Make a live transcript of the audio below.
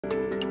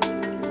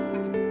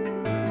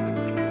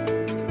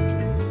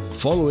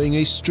Following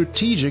a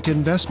strategic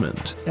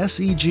investment,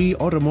 SEG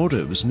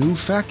Automotive's new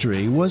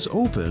factory was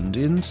opened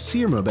in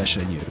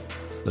Szirmabesenyő.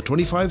 The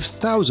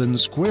 25,000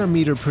 square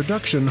meter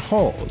production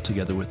hall,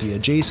 together with the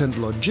adjacent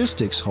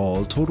logistics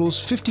hall, totals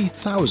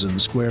 50,000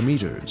 square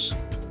meters.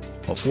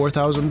 A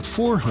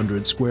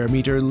 4,400 square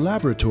meter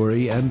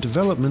laboratory and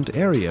development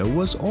area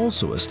was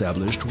also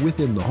established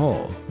within the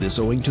hall. This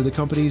owing to the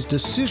company's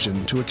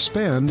decision to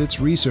expand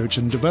its research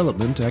and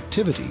development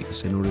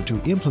activities in order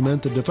to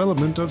implement the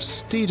development of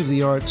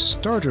state-of-the-art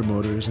starter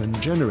motors and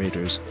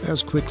generators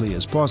as quickly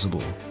as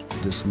possible.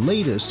 This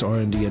latest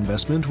R&D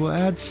investment will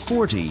add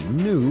 40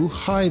 new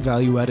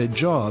high-value-added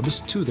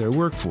jobs to their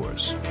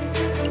workforce.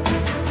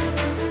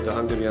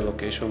 The Hungarian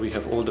location, we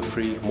have all the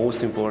three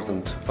most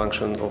important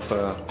functions of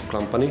a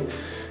company,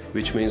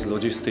 which means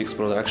logistics,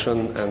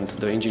 production and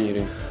the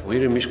engineering.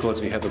 Here in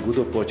Miskolc we have a good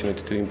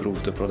opportunity to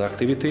improve the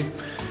productivity,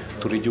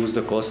 to reduce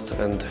the cost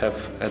and have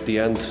at the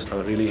end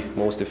a really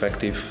most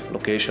effective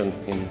location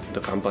in the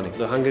company.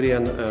 The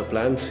Hungarian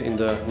plant in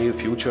the near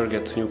future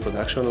gets new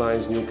production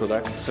lines, new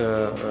product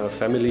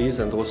families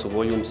and also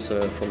volumes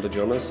from the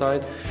German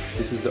side.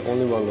 This is the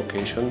only one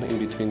location in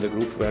between the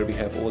group where we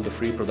have all the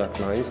three product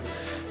lines,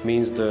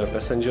 means the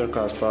passenger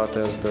car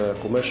starters, the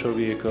commercial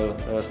vehicle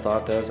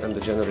starters and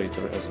the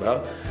generator as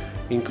well,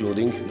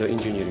 including the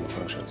engineering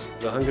functions.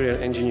 The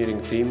Hungarian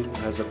engineering team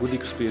has a good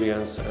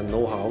experience and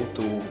know-how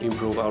to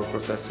improve our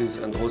processes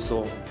and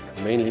also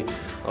mainly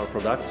our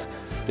products.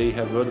 They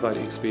have worldwide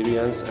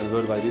experience and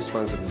worldwide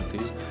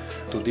responsibilities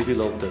to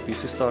develop the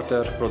PC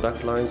starter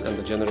product lines and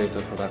the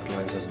generator product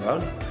lines as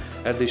well.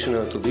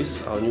 Additional to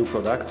this, our new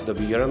product, the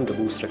BRM, the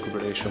boost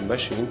recuperation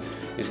machine,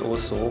 is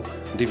also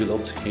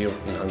developed here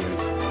in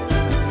Hungary.